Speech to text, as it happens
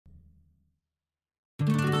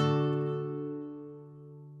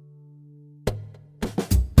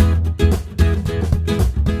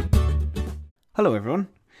Hello, everyone.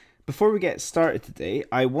 Before we get started today,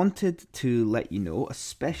 I wanted to let you know,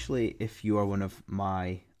 especially if you are one of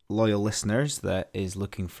my loyal listeners that is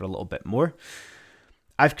looking for a little bit more,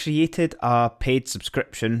 I've created a paid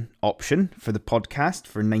subscription option for the podcast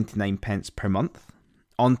for 99 pence per month.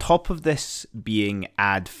 On top of this being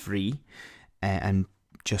ad-free and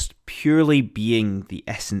just purely being the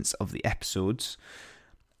essence of the episodes,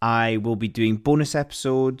 I will be doing bonus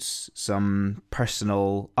episodes, some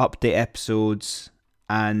personal update episodes,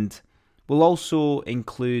 and we'll also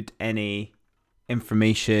include any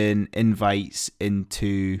information, invites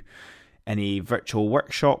into any virtual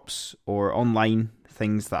workshops or online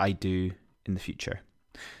things that I do in the future.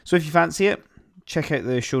 So if you fancy it, check out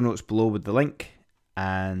the show notes below with the link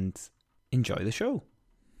and enjoy the show.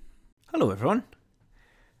 Hello everyone,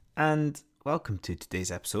 and welcome to today's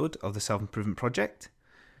episode of the Self-Improvement Project.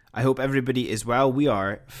 I hope everybody is well. We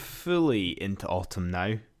are fully into autumn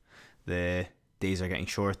now. The days are getting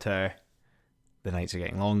shorter, the nights are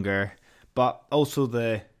getting longer, but also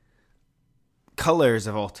the colours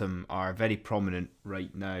of autumn are very prominent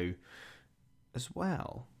right now as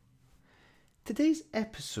well. Today's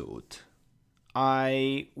episode,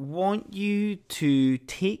 I want you to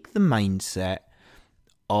take the mindset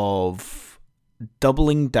of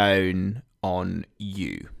doubling down on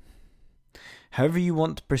you. However you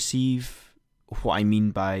want to perceive what I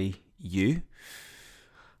mean by you.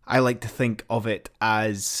 I like to think of it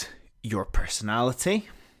as your personality,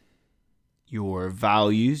 your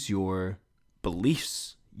values, your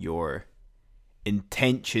beliefs, your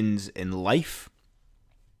intentions in life.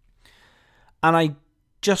 And I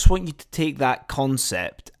just want you to take that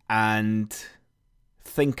concept and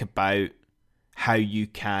think about how you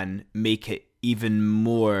can make it even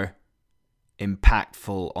more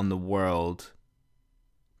impactful on the world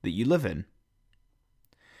that you live in.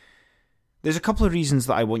 There's a couple of reasons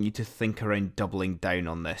that I want you to think around doubling down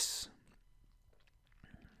on this.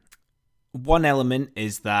 One element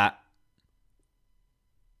is that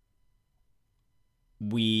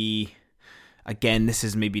again, this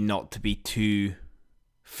is maybe not to be too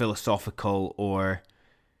philosophical or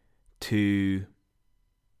too,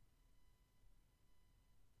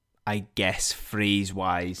 I guess,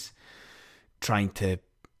 phrase-wise, trying to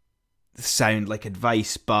sound like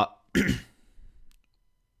advice, but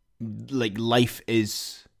like life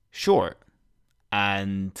is short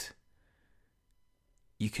and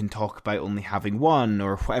you can talk about only having one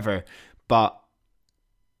or whatever, but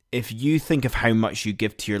if you think of how much you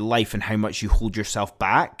give to your life and how much you hold yourself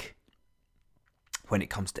back when it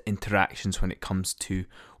comes to interactions, when it comes to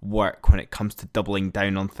work, when it comes to doubling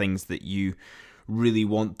down on things that you really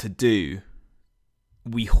want to do,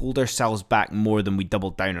 we hold ourselves back more than we double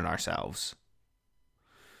down on ourselves.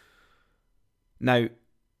 Now,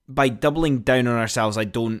 by doubling down on ourselves, I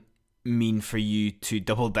don't mean for you to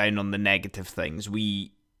double down on the negative things.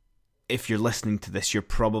 If you're listening to this, you're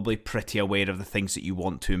probably pretty aware of the things that you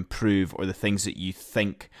want to improve or the things that you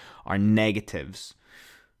think are negatives.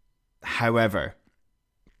 However,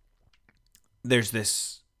 there's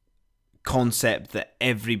this concept that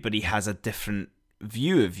everybody has a different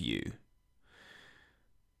view of you.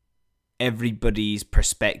 Everybody's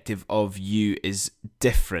perspective of you is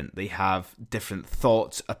different. They have different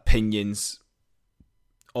thoughts, opinions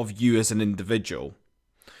of you as an individual.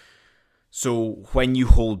 So when you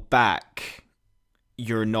hold back,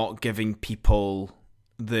 you're not giving people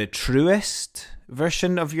the truest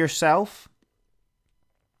version of yourself.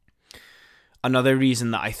 Another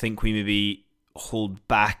reason that I think we maybe hold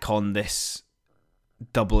back on this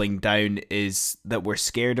doubling down is that we're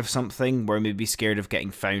scared of something. We're maybe scared of getting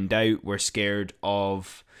found out. We're scared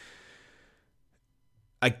of,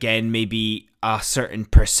 again, maybe a certain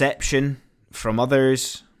perception from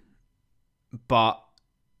others, but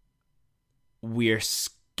we're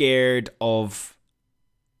scared of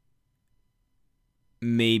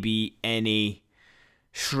maybe any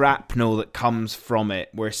shrapnel that comes from it.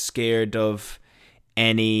 We're scared of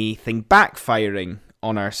anything backfiring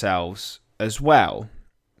on ourselves as well.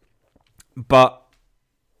 But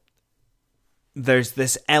there's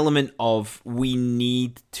this element of we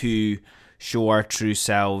need to show our true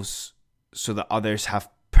selves so that others have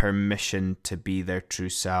permission to be their true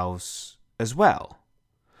selves as well.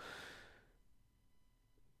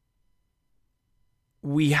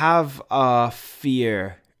 We have a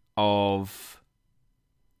fear of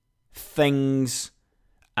things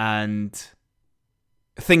and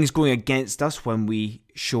things going against us when we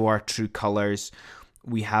show our true colours.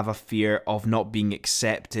 We have a fear of not being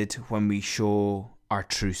accepted when we show our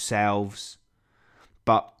true selves.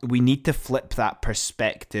 But we need to flip that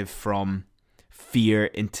perspective from fear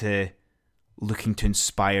into looking to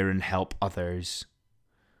inspire and help others.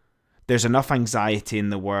 There's enough anxiety in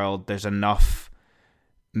the world. There's enough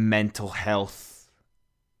mental health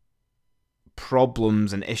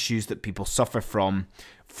problems and issues that people suffer from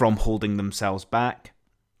holding themselves back.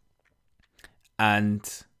 And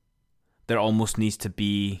there almost needs to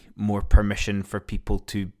be more permission for people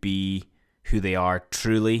to be who they are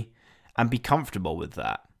truly and be comfortable with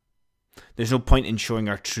that. There's no point in showing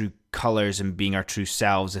our true colours and being our true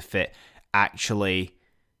selves if it actually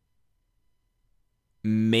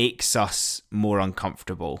makes us more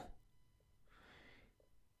uncomfortable.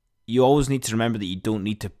 You always need to remember that you don't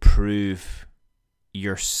need to prove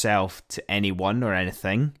yourself to anyone or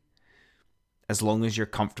anything. As long as you're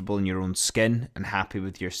comfortable in your own skin and happy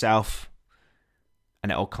with yourself.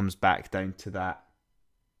 And it all comes back down to that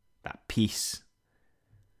peace.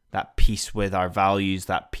 That peace with our values,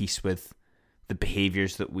 that peace with the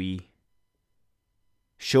behaviours that we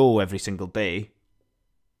show every single day.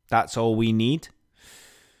 That's all we need.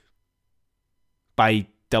 By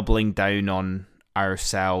doubling down on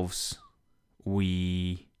ourselves,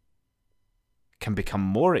 we can become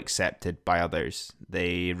more accepted by others.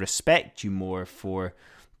 They respect you more for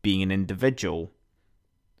being an individual.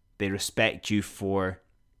 They respect you for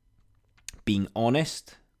being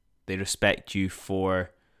honest. They respect you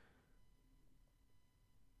for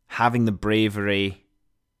having the bravery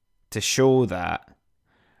to show that,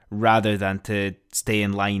 rather than to stay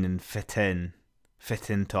in line and fit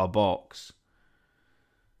into a box.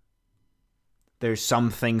 There's some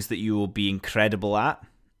things that you will be incredible at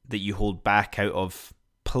that you hold back out of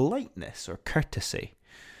politeness or courtesy,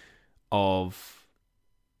 of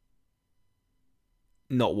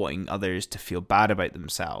not wanting others to feel bad about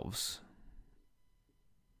themselves.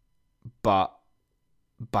 But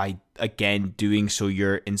by, again, doing so,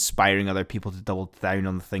 you're inspiring other people to double down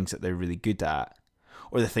on the things that they're really good at,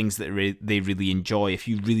 or the things that they really enjoy. If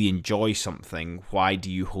you really enjoy something, why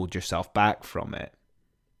do you hold yourself back from it?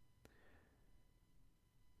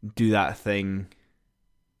 Do that thing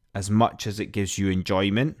as much as it gives you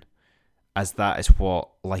enjoyment, as that is what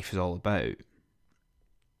life is all about.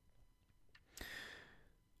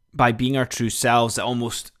 By being our true selves, it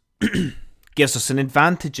almost gives us an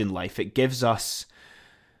advantage in life. It gives us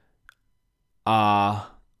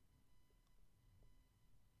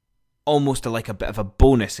almost like a bit of a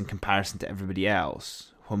bonus in comparison to everybody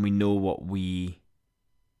else, when we know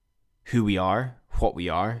who we are, what we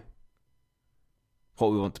want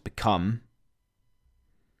to become.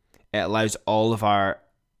 It allows all of our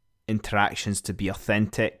interactions to be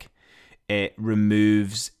authentic. It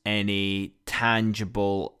removes any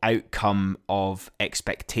tangible outcome of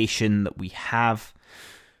expectation that we have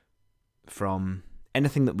from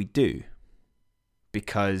anything that we do,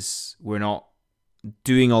 because we're not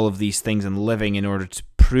doing all of these things and living in order to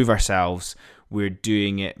prove ourselves. We're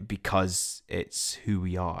doing it because it's who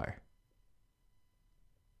we are.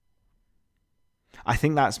 I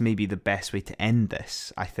think that's maybe the best way to end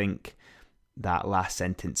this. I think that last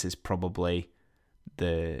sentence is probably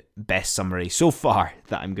the best summary so far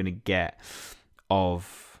that I'm going to get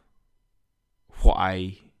of what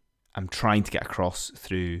I am trying to get across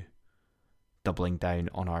through doubling down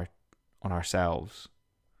on ourselves.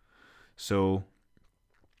 So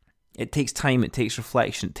it takes time, it takes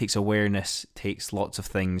reflection, it takes awareness, it takes lots of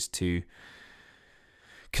things to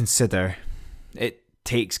consider. It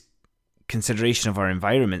takes consideration of our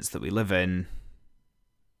environments that we live in.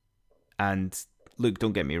 And look,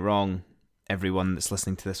 don't get me wrong, everyone that's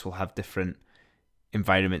listening to this will have different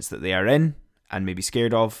environments that they are in and maybe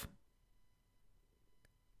scared of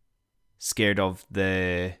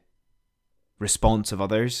the response of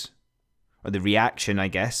others, or the reaction, I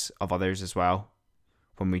guess, of others as well,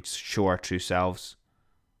 when we show our true selves.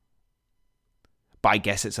 But I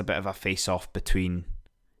guess it's a bit of a face-off between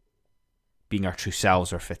being our true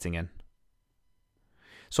selves or fitting in.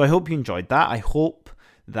 So I hope you enjoyed that. I hope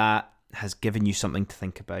that has given you something to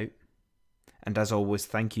think about. And as always,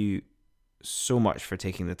 thank you so much for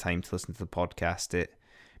taking the time to listen to the podcast. It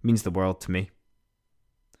means the world to me.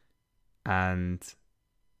 And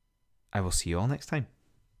I will see you all next time.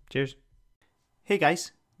 Cheers. Hey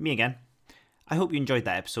guys, me again. I hope you enjoyed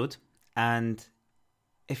that episode. And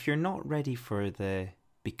if you're not ready for the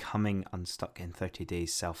Becoming Unstuck in 30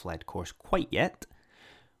 Days self-led course quite yet,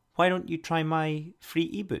 why don't you try my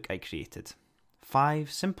free ebook I created?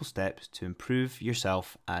 5 simple steps to improve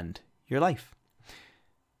yourself and your life.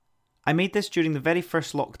 I made this during the very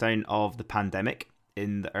first lockdown of the pandemic,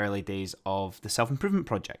 in the early days of the Self-Improvement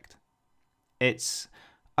Project. It's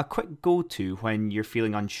a quick go-to when you're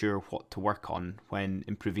feeling unsure what to work on when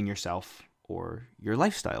improving yourself or your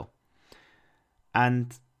lifestyle.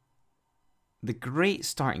 And the great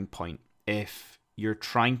starting point if you're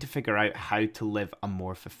trying to figure out how to live a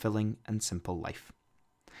more fulfilling and simple life.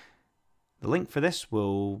 The link for this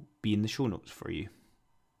will be in the show notes for you.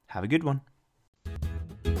 Have a good one.